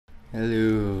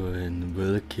Hello and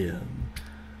welcome.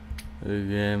 The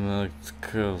game let's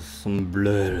call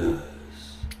Sombreros.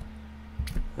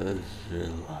 That's real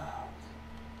loud.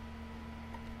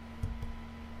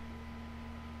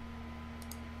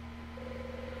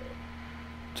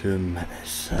 Too many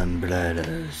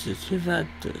sombreros, it's about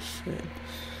to say.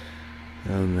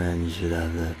 No man should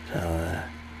have that power.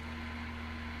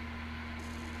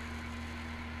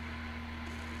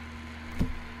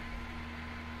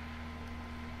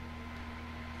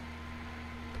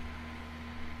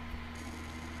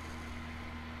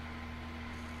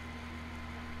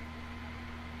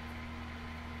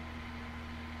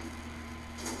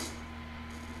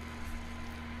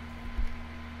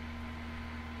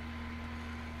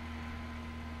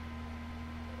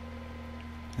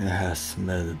 It has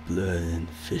smelled of blood and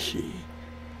fishy.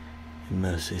 It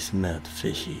mostly smelled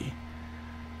fishy.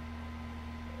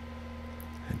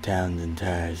 A town's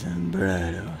entire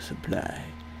sombrero supply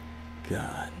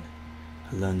gone.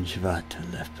 A lunch water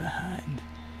left behind.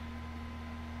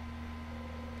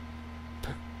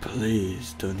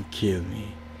 Please don't kill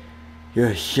me. You're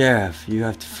a sheriff. You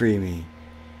have to free me.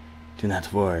 Do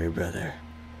not worry, brother.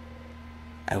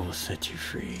 I will set you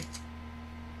free.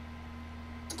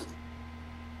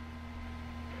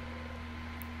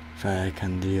 Vaya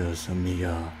con Dios,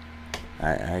 amigo.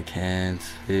 I can't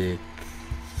speak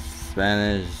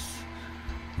Spanish.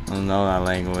 I don't know that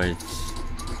language.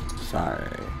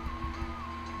 Sorry.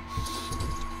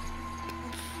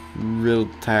 Real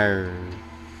tired.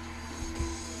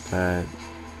 But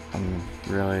I'm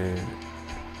really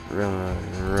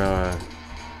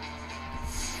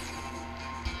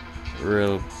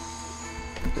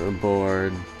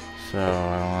bored. So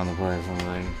I want to play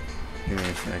something. Give me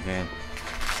a second.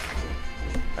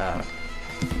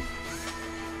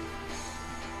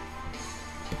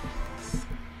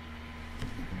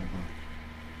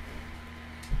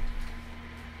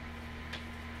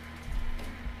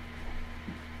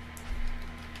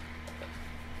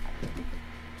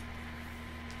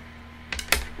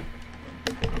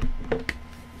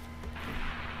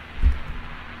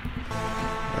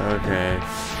 Okay.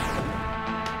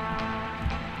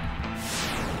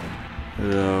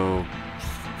 So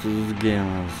this is a game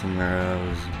of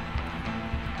Sombreros.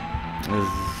 This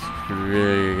is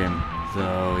really a game. So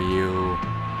you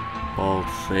hold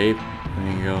safe and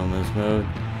you go in this mode,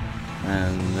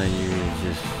 and then you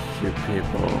just shoot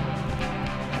people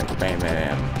like bam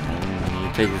bam, and you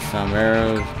take the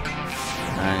sombreros,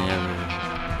 and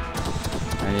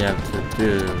you have to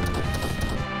do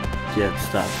get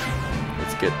stuff.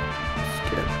 It's good. It's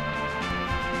good.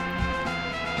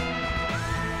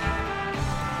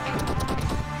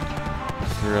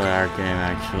 It's a really hard game,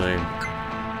 actually.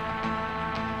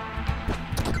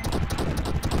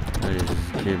 So you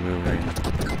just keep moving.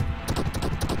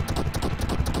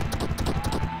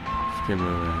 Just keep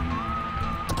moving.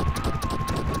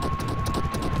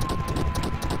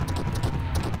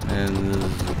 And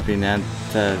those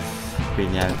piñatas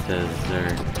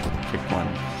are kick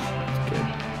ones. It's good.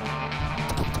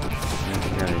 I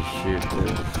gotta shoot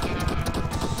this.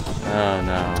 Oh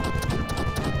no.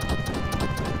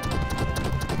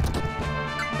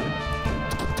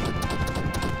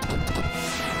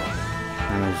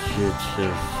 I'm gonna shoot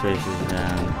your faces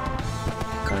down.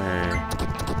 Okay.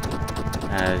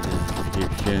 I just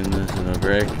keep shooting this in the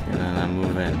brick and then I'm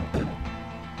moving.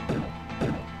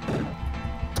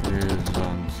 Here's what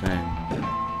I'm saying.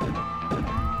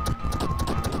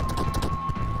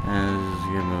 And just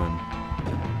keep moving.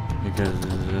 Because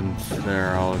since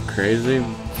they're all crazy, you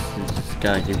just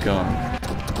gotta keep going.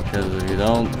 Because if you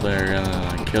don't, they're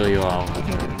gonna kill you all.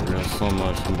 There's so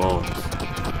much bullets.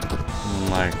 I'm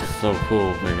like so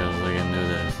cool because I can do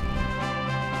this.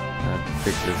 I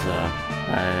picked this up.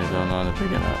 I don't know how to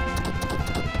pick it up.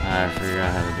 I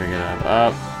forgot how to pick it up.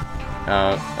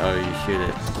 Up. Oh, you shoot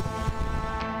it.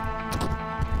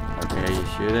 Okay, you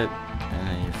shoot it, and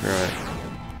then you throw it.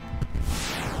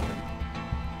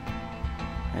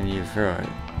 And you throw it.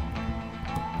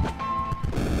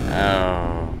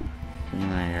 Oh,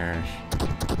 my gosh.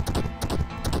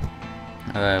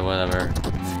 Alright, whatever.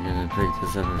 I'm gonna pick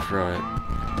this up and throw it.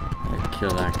 And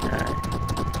kill that guy.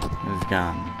 He's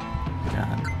gone. He's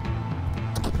gone.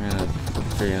 I'm gonna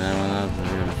pick that one up and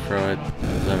I'm gonna throw it.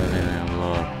 There's everything gonna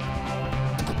blow up.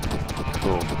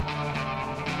 Cool.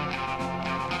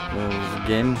 So this is a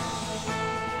game.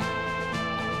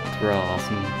 It's real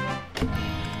awesome.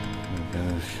 I'm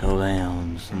gonna show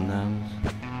down sometimes.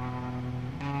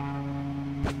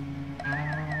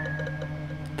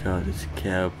 God, it's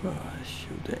cowboy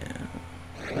showdown.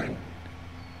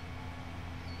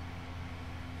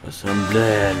 A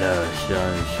sombrero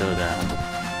showdown.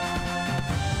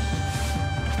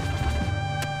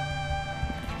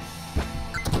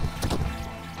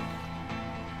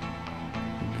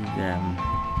 again.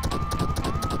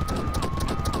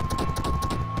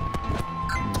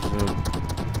 So,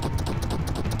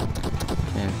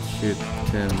 can't shoot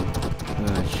him.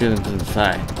 Shoot him to the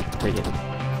side. Take it.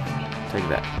 Take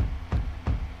that.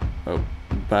 Oh,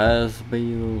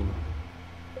 Buzzbill.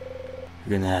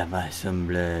 You're gonna have my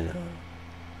sombrero.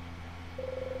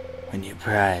 When you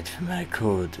pried from my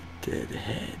cold dead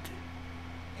head.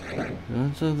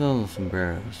 Those are those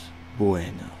sombreros.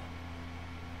 Bueno.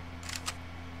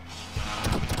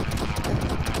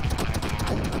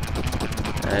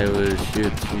 I will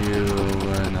shoot you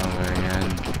over and over again.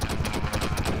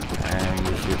 And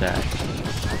you shoot that.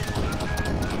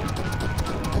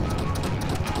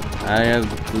 I have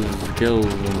the skills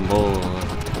and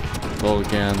bowl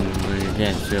guns, so you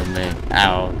can't shoot me.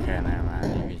 Ow, okay, never mind,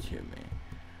 you can shoot me.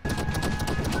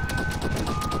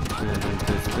 Shooting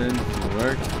distance, it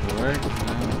works, it works.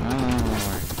 No, it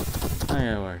works. Okay,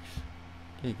 it works.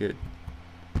 Okay, good.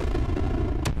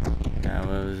 Now,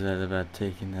 what was that about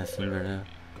taking that sombrero?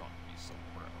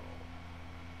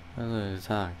 I literally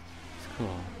talked. It's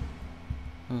cool.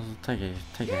 Take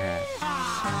your hat.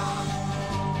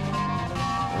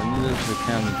 When did this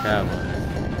become cowboys?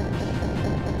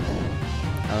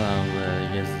 How long will it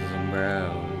get the sombrero?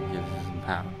 It gives us some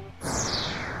power.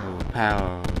 Oh,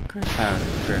 power,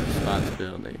 great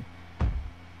responsibility.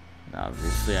 And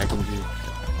obviously, I can do.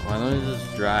 Why don't we just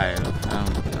drive? I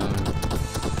don't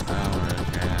really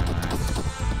care.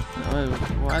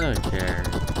 Why do I care?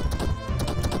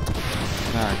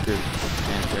 It's not a good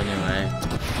answer anyway.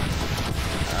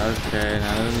 Okay,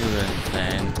 now this is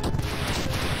insane.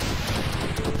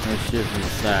 No shit from the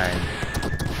side.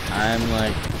 I'm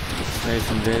like Space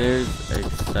Invaders,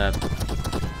 except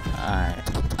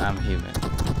I'm human.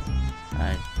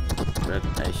 But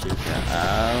I shoot that.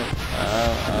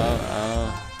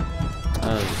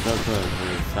 Oh, so close.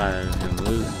 We thought I was gonna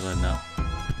lose, but no.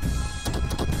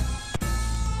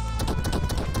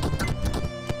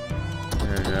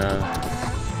 There we go.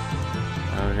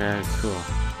 Okay, cool.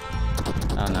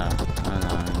 Oh no, I'm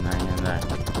not getting that.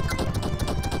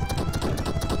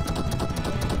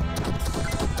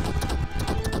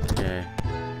 Okay.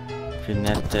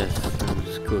 Finettes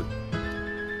is good.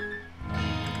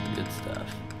 Good stuff.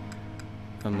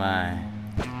 Oh my.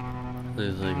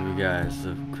 Looks like we guys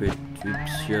have quick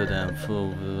showdown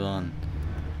full on.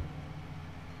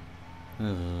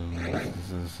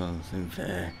 This doesn't seem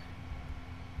fair.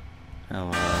 Oh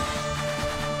well.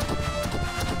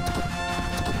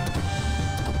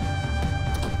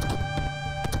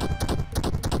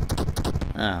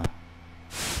 Oh.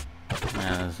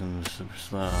 Yeah, this one was super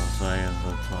slow, so I guess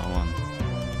that's all one.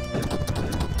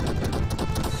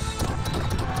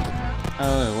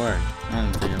 Oh, it worked. I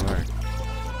didn't think it worked.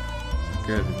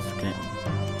 Good, it's game.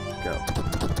 Go.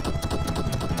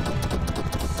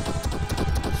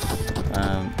 I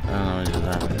don't know what just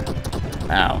happened.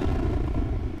 Ow.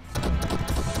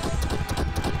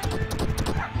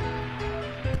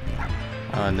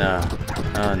 Oh no.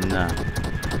 Oh no.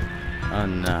 Oh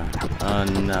no. Oh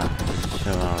no.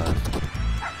 Chihuahuas.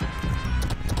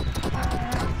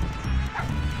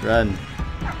 Run.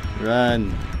 Run.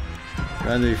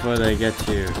 Run before they get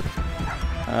you.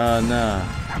 Oh no.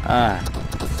 Ah.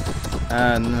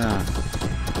 Ah no.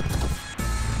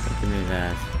 Look at me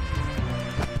that.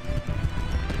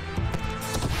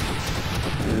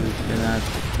 You cannot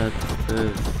touch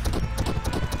this.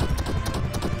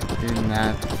 Do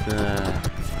not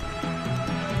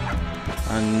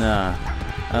oh no.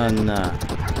 Oh no.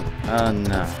 Oh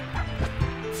no.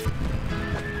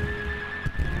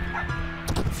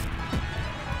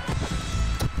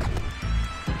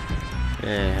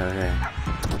 Yeah, okay.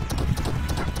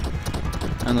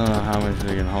 I don't know how much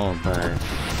we can hold, but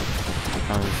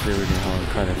obviously we can hold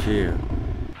quite a few.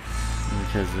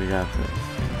 Because we got this.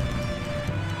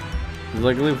 It's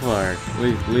like leapfrog,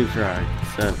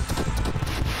 except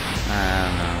I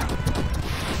don't know.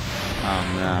 Oh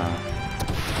no.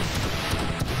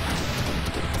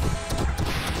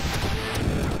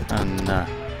 Oh no.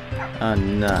 Oh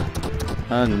no.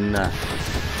 Oh no.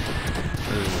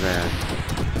 This is bad.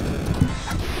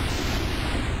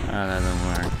 Oh, that doesn't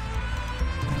work.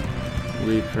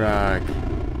 Leapfrog.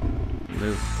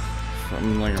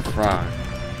 Something like a frog.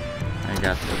 I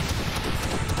got this.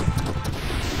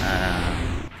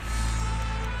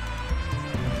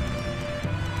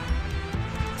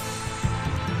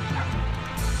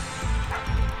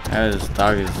 This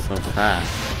dog is so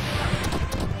fast.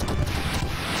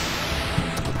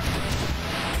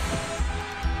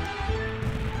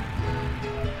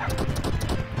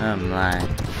 Oh my.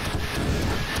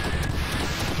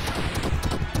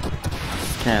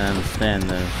 Can't understand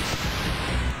this.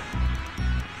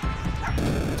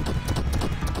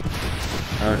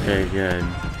 Okay, good.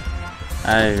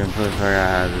 I completely forgot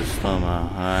how to do slow-mo,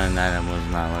 and that was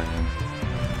not working.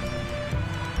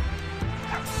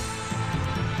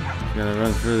 Gotta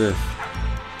run through this.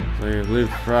 So you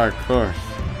leapfrog course.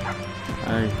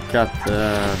 I got the...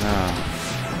 no.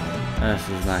 This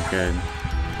is not good.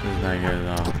 This is not good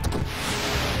at all.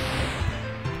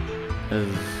 This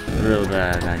is real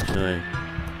bad, actually.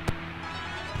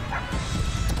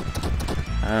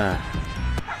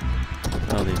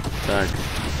 All these sucks.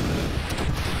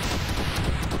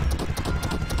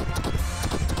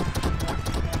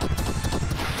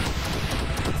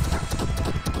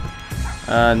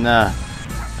 No.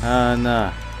 Oh,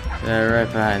 no. They're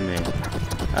right behind me.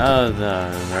 Oh,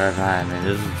 no. They're right behind me.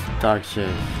 This is dog shit.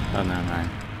 Oh, never mind.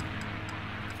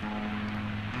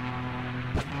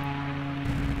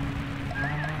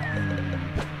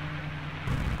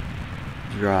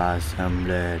 Draw some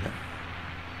blood.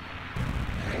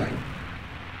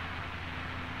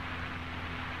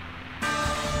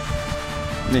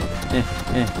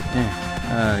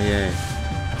 Oh, yay.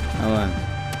 Hold on.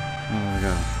 Oh my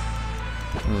god.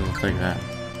 We'll take that.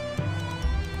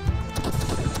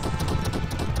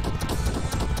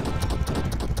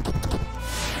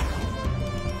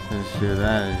 Let's shoot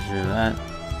that, let's shoot that.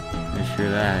 Let's shoot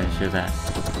that, let's shoot that.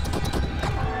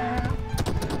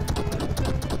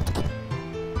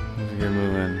 Let's get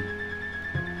moving.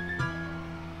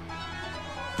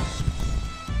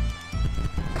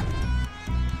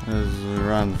 Let's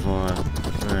run for it.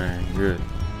 Very good.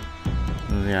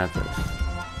 We got this.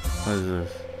 What is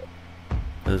this?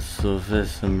 The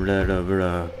surface sombrero,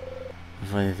 bro. The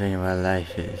funny thing about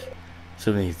life is,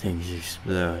 so many things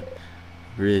explode.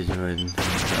 Bridge wouldn't.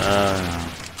 Oh no.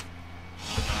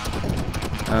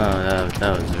 Oh,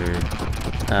 that was weird.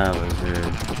 That was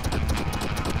weird.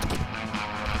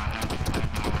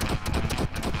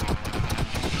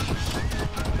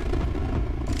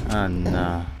 Oh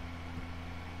no.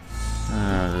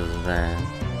 Oh, this is bad.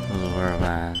 This is real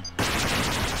bad.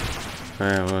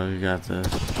 Alright, well, we got this.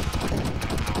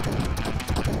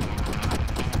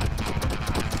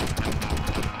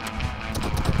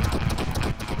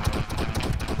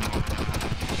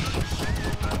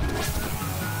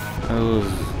 What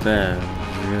was that?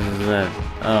 What was that?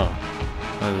 Oh.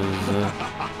 What was that?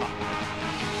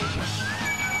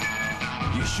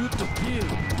 You shoot the pig,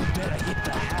 you better hit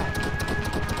the hat.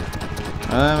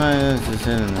 Why am I just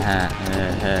hitting the hat?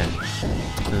 Head.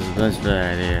 This is a much better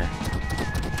idea.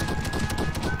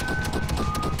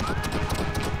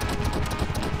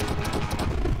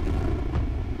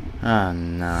 Oh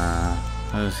no.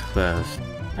 That was close.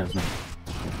 That was me.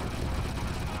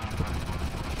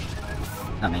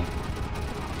 Not me.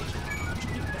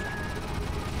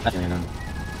 That's me then.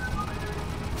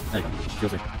 There you go.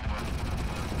 You'll see.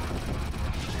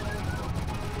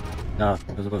 No,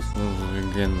 it was close. We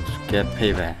can get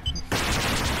payback.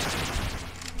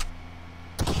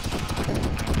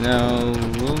 No,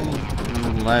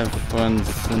 life runs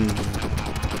in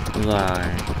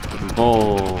like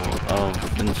bowl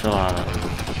of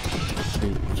enchiladas.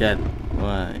 You get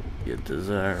what you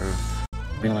deserve.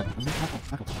 Being like,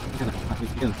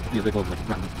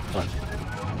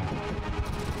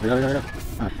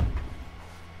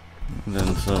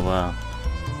 doing so well.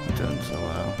 Doing so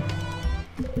well.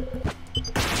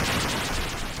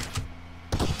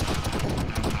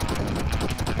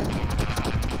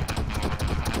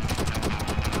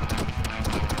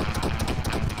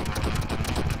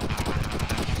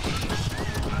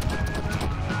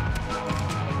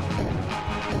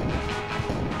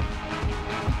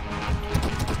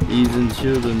 Easing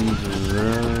children's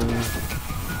road.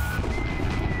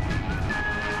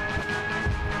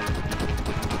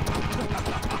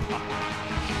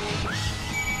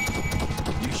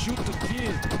 You shoot the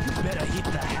kid, you better hit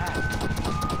the hat.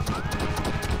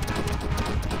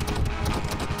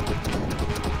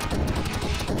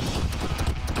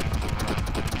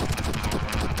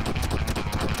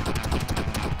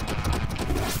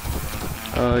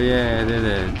 Oh yeah, I did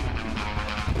it.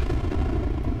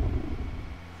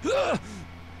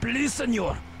 Please,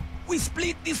 senor, we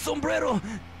split this sombrero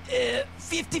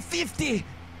 50-50.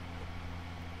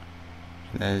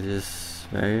 Can I just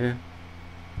spare you?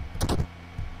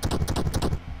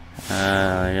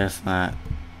 I guess not.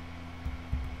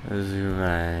 This is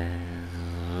right.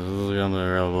 This is gonna be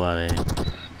real bloody.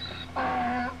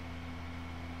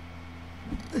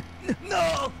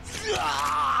 No!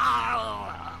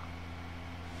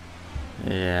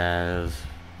 Yeah, it was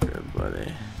real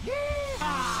bloody.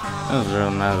 That was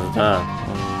real messed up.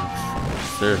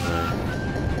 Seriously.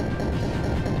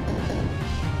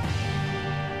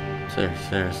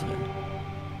 Seriously.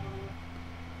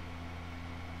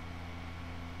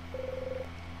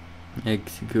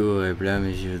 It's cool, I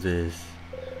promise you this.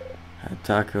 A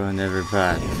taco in every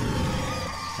pot.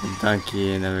 A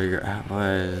donkey in every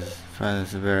was fun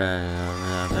sombrero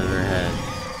I've ever had.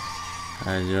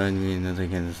 Join me,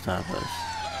 nothing can stop us.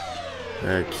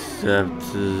 Except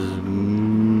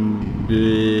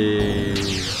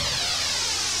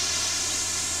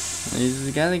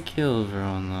he's gotta kill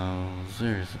everyone though,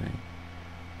 seriously.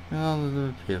 All of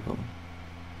the people.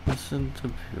 Listen to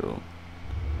people.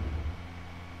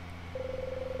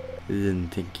 I didn't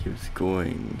think he was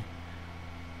going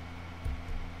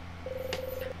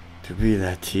to be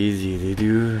that easy to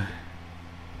do.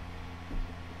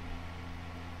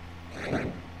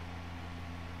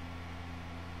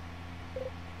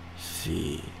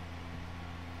 See.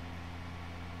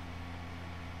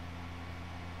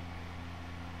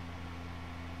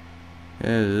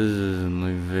 Yeah, this doesn't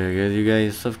look very good. You got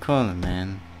yourself calling,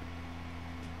 man.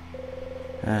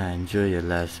 Enjoy your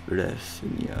last breath,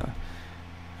 senor.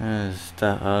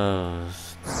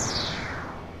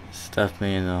 Stuff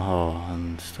me in the hole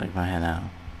and stick my hand out.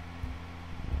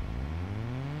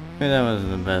 Maybe that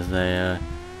wasn't the best idea.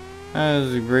 I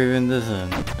was breathing this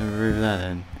in and breathe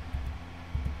that in.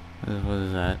 What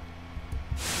is that?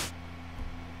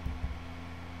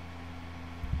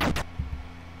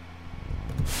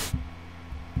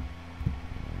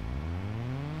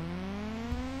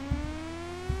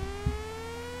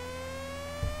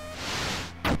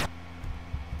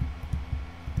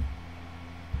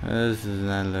 This is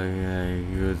not looking like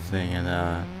a good thing at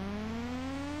all.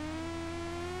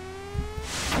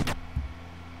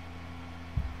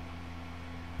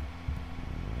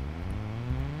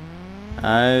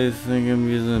 I think I'm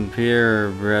using pure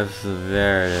breaths of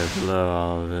air to blow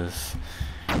all of this.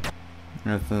 I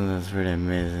think that's pretty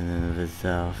amazing in and of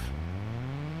itself.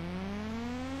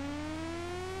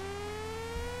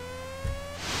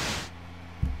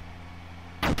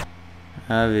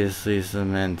 Obviously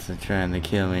some ants are trying to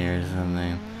kill me or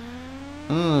something. I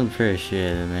don't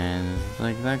appreciate it, man. It's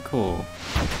like not cool.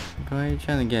 Why are you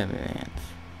trying to get me, ants?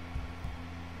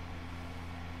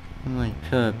 I'm like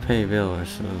pay bill or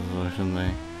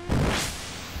something.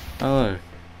 Oh look.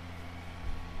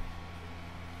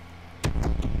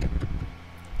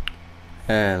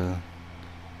 Hell.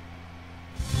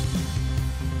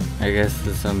 I guess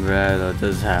the sombrero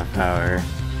does have power.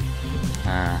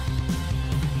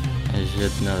 I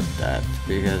should note that,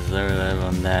 because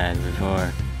everyone died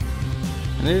before.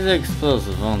 And these are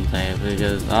explosive, aren't they?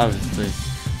 Because obviously,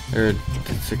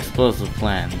 it's explosive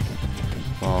plans.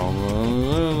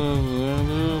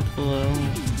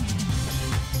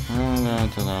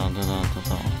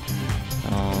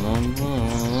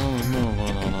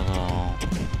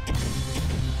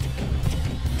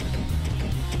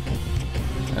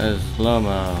 There's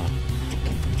slow-mo.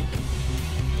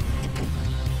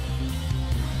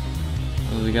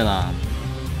 What does he get on?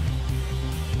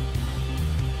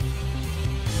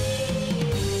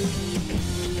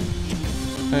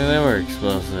 Hey, they were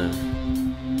explosive.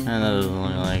 And that doesn't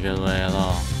look like a good way at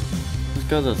all. Let's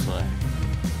go this way.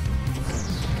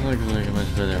 Looks like a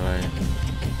much better way.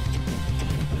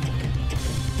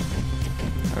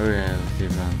 Okay, let's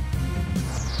keep on.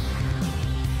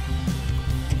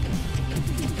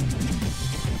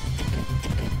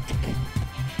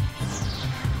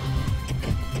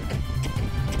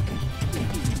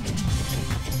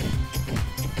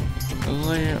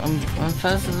 I'm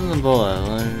faster than the bullet.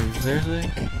 Like, seriously?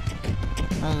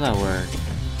 How does that work?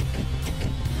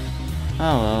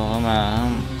 Oh well,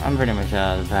 I'm pretty much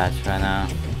out of the patch right now.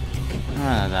 I'm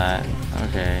out of that.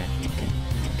 Okay.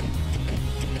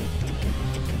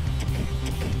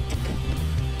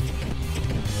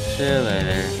 See you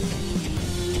later.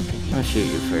 I'll shoot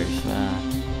you first now.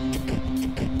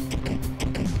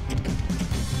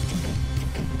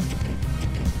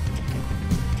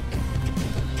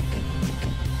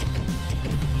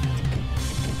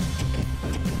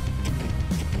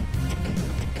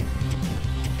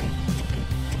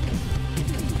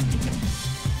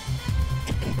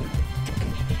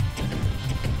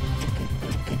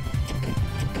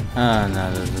 Oh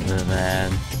no, this is a bit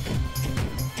bad.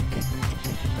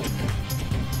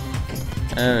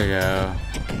 There we go.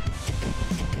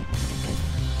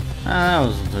 Oh, that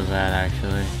wasn't too bad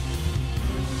actually.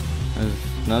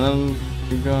 None of them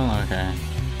keep going? Okay.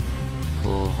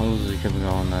 Cool. I'll just keep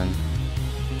going then.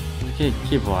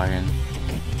 Keep walking.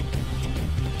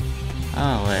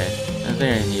 Oh wait, I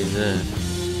think I need this.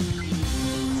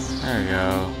 There we go.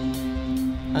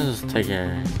 I'll just take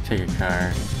a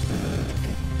car.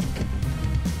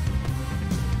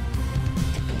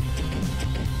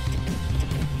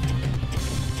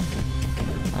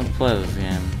 I'll play this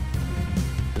game.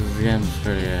 This game's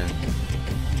pretty good.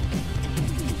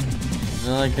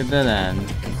 like a dead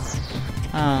end.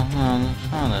 Oh,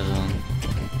 doesn't.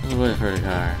 Let's wait for the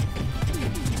car.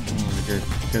 Oh, good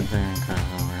thing the car's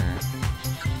over here.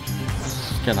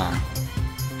 Let's get on.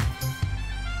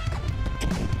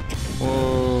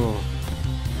 Whoa.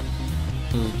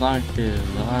 Those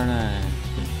donkeys, aren't I?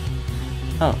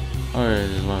 Oh, yeah,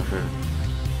 just look for.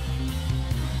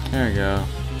 There we go.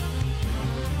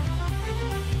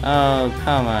 Oh,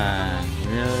 come on.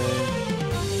 Really?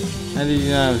 How did you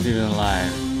know I was even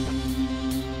alive?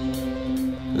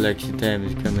 Election time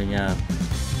is coming up.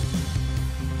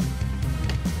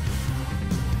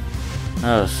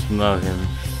 Oh, smoking.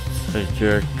 Such a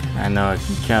jerk. I know I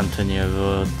can count on your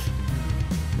vote.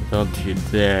 Don't you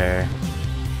dare.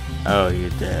 Oh, you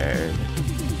dared.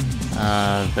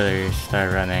 Better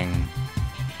start running.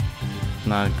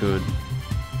 Not good.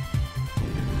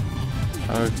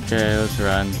 Okay, let's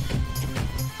run.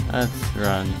 Let's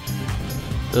run.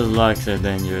 Those locks are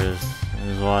dangerous.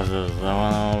 There's lots of those. I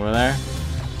want over there.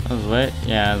 Let's wait.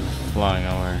 Yeah, it's flowing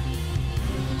over.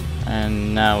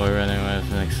 And now we're running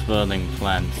with an exploding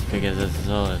plant because it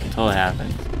totally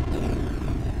happened.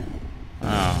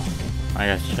 Oh, I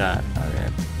got shot. Okay.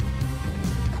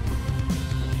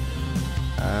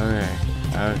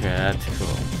 Okay, that's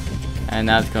cool. And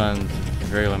now it's going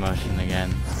regular motion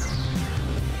again.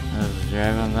 Let's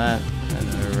drive on that and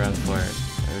then we run for it.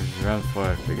 Just run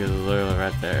for it because it's literally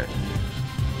right there.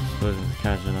 Explosion's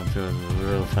catching up to us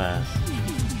real fast.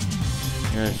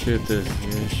 You gotta shoot this.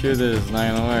 You gotta shoot this. It's not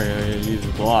gonna work. You gotta use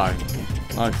the block.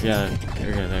 Block together.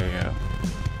 Okay, there you go.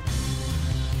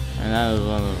 And that was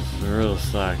one of those real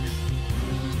sucks.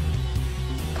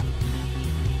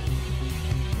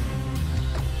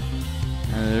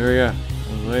 And there we go.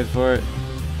 Let's wait for it.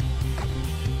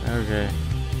 Okay.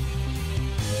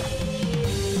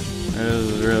 This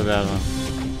is a real bad one.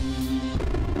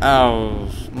 Ow,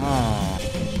 small.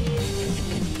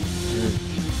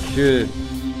 Shoot it.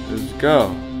 Let's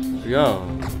go. Let's go.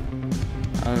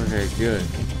 Okay, good.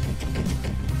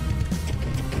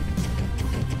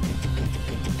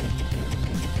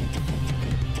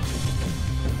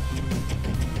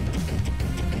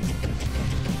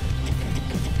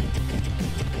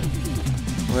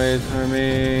 Wait for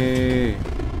me.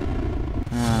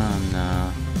 Oh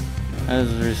no.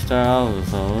 Let's restart all of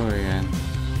this all over again.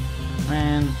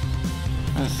 Man,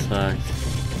 that sucks.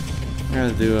 I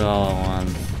gotta do it all at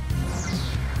once.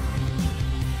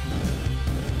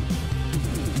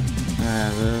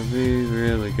 That'll be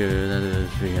really good at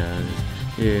this because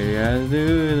you gotta do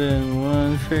it in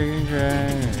one freaking try.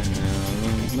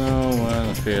 There's no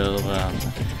one to feel about it.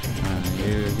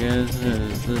 You guess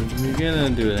you're gonna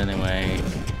do it anyway.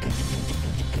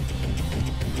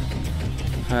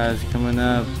 Fire's coming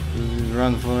up.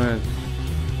 Run for it.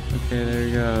 Okay, there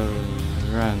you go.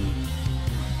 Run.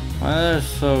 Why are there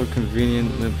so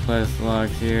conveniently placed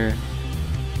logs here?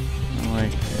 I'm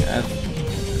like, I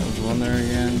was wondering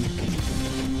again.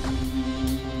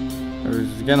 Or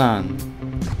just get on.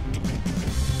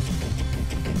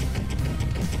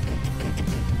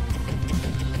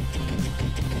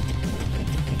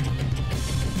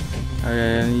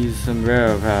 Okay, I'm gonna use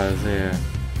sombrero powers here.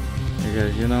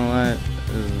 Because you know what?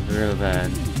 This is real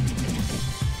bad.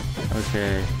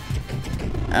 Okay.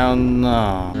 Oh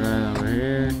no. Right over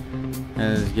here.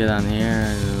 And let's get on here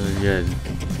and it was good.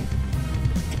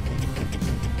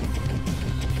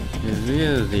 Because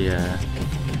we got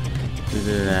to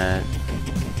do that.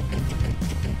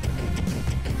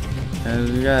 And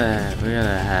we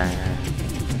gotta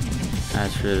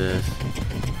hatch for this.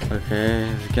 Okay,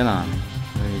 let's get on.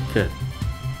 Good.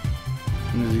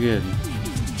 This is good.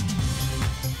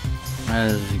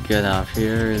 Let's get off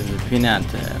here. Is a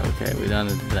pinata. Okay, we don't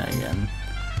have to do that again.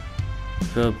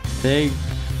 Foot pig,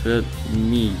 foot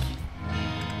meat.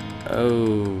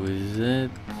 Oh, is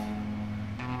it?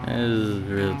 This is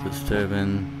real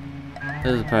disturbing.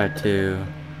 This is part 2.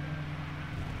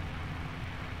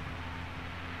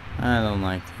 I don't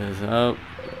like this. Oh,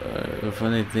 the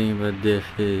funny thing about this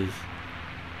is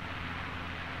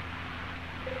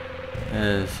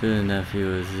soon enough you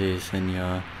will see,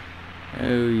 senor.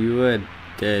 Oh, you were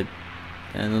dead.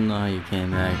 I don't know how you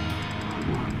came back.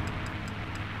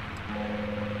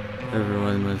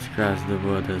 Everyone must cross the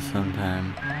border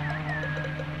sometime.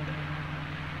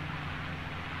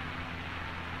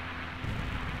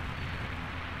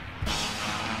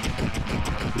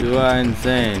 You are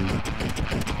insane.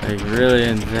 Like really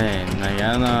insane. Like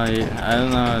I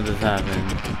don't know how this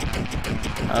happened.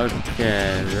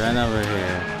 Okay, run over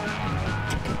here.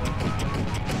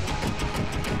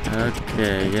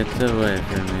 Okay, get away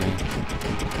from me.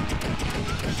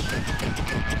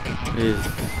 Please,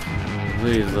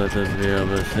 please let this video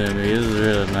but sue me. This is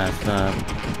really messed up.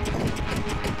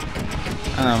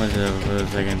 I don't know how much of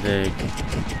this I can take.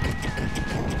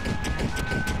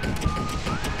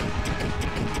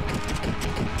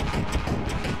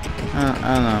 I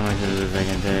don't know how much of this I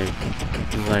can take.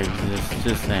 It's like,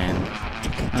 just saying. I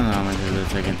don't know how much of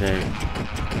this I can take.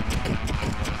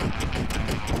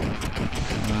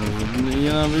 You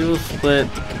know, people split.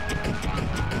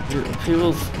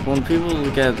 When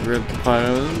people get ripped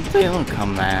apart, they don't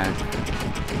come back.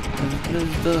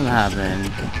 This doesn't happen.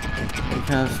 That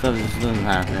kind of stuff just doesn't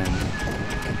happen.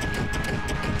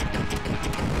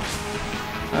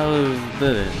 Oh,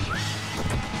 did it?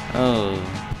 Oh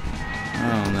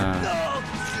no.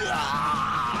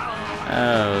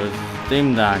 Oh, it's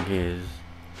Steam Donkeys.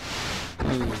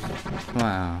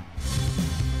 Wow.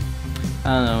 I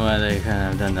don't know why they couldn't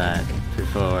have done that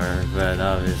before, but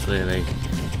obviously they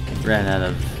ran out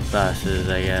of buses,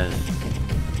 I guess.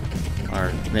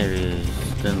 Or maybe they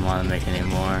just didn't want to make any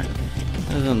more.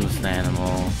 It's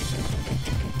understandable.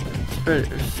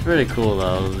 It's pretty cool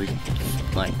though.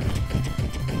 Like,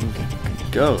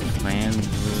 ghost, man.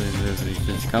 It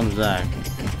just comes back.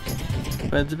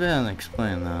 But it's a bit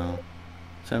unexplained though.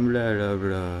 Sombrero,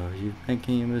 bro, you're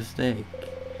making a mistake.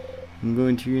 I'm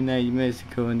going to unite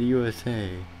Mexico and the USA.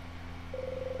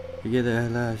 Together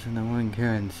at last in the one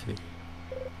currency.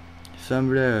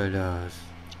 Sombreros.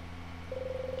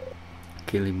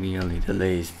 Killing me only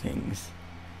delays things.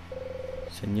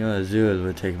 Senor Azul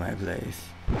will take my place.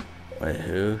 Wait,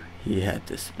 who? He had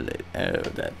to split. Oh,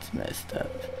 that's messed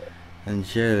up. And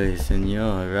surely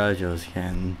Senor Rajos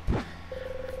can.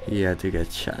 He had to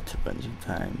get shot a bunch of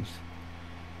times.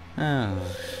 Oh,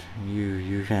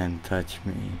 you can't touch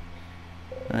me.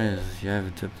 Yes, you have a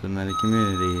diplomatic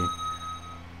immunity.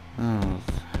 Oh,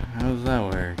 how does that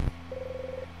work?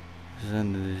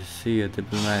 Send to see a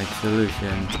diplomatic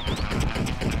solution.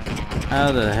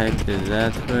 How the heck does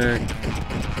that work?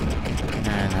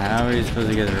 And how are you supposed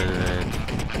to get rid of it?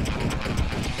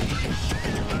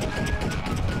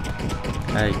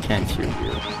 I can't shoot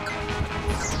you.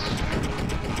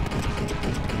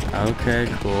 Okay,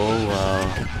 cool,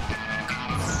 well.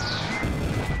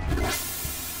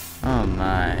 Oh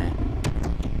my.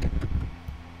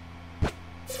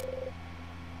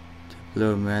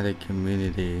 Diplomatic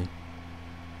community.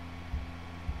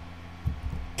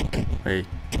 Wait.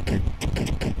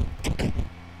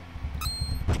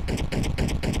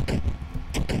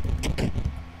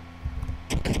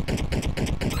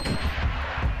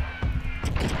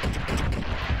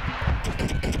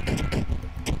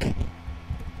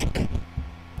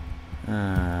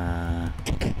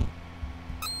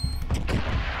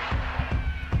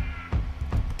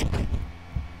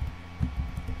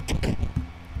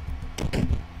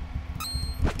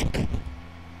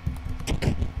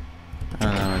 I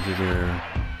don't know what to do.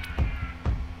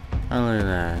 Oh, look at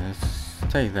that.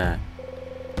 Let's take that.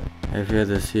 I fail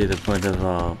to see the point of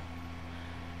all.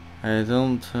 I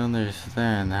don't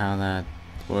understand how that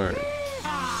works.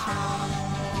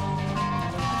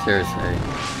 Seriously.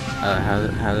 How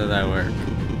did that work?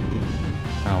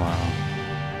 Oh wow.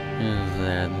 Here's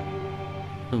that.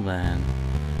 Too bad.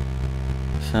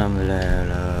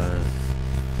 Sombreros.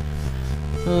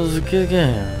 It was a good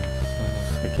game. It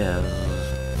was a good game.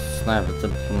 Snap at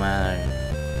diplomatic.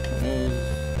 It was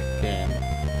a game.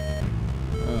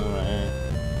 Alright.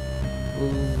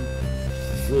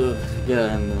 Get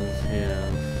in this here.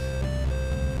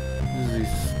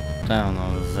 I don't know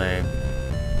what to say.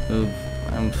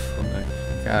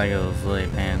 Gotta go to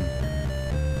sleep, man.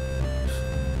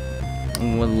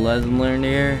 What lesson learned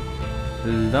here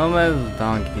is don't mess with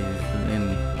donkeys, and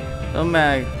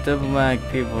diplomatic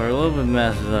people are a little bit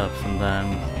messed up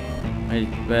sometimes.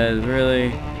 But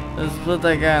really, let's split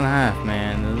that guy in half,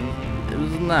 man. It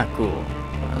was not cool.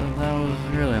 That was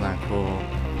really not cool.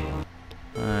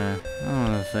 I don't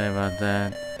know what to say about that.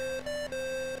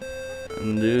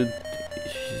 Dude,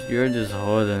 you're just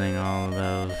hoarding all of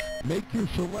those. Make your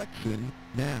selection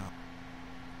now.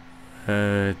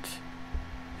 But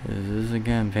is this a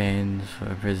campaign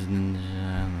for president?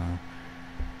 I don't know.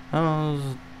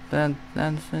 Oh,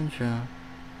 that's intro.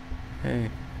 Hey,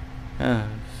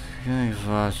 thanks for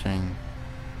watching.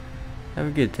 Have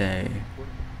a good day.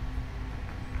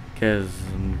 Cause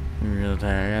I'm real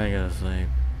tired. I gotta go to sleep.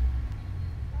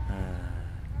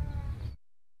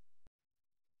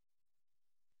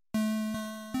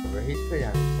 He's pretty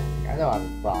understanding. I know I'm a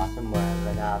boss, I'm more of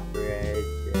an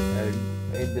operation, an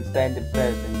independent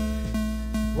person.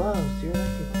 Whoa, so you're like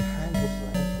a kind of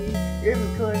slanty? You're even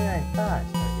cooler than I thought,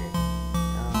 okay?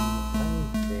 Let me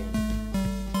think.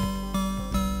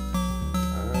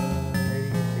 Maybe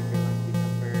you think you're lucky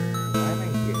number... Why am I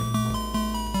here?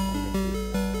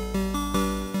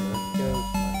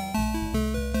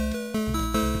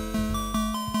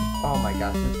 Oh my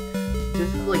gosh,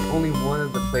 this is like only one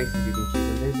of the places you can choose,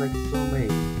 and there's like so many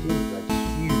skins, like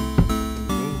huge.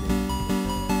 Amazing.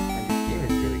 And this game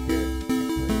is really good.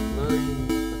 Actually, loading.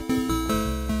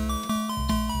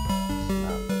 Let's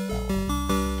not look that one.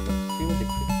 Let's see what the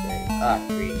quick save. Ah,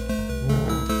 3.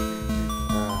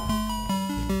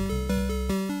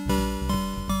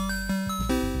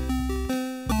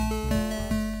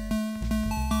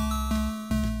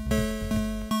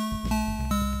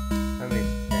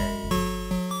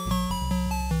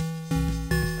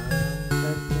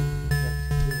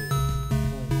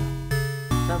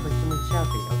 Sounds like someone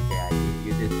shouting. Okay,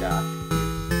 you did duck.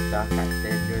 I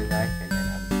saved your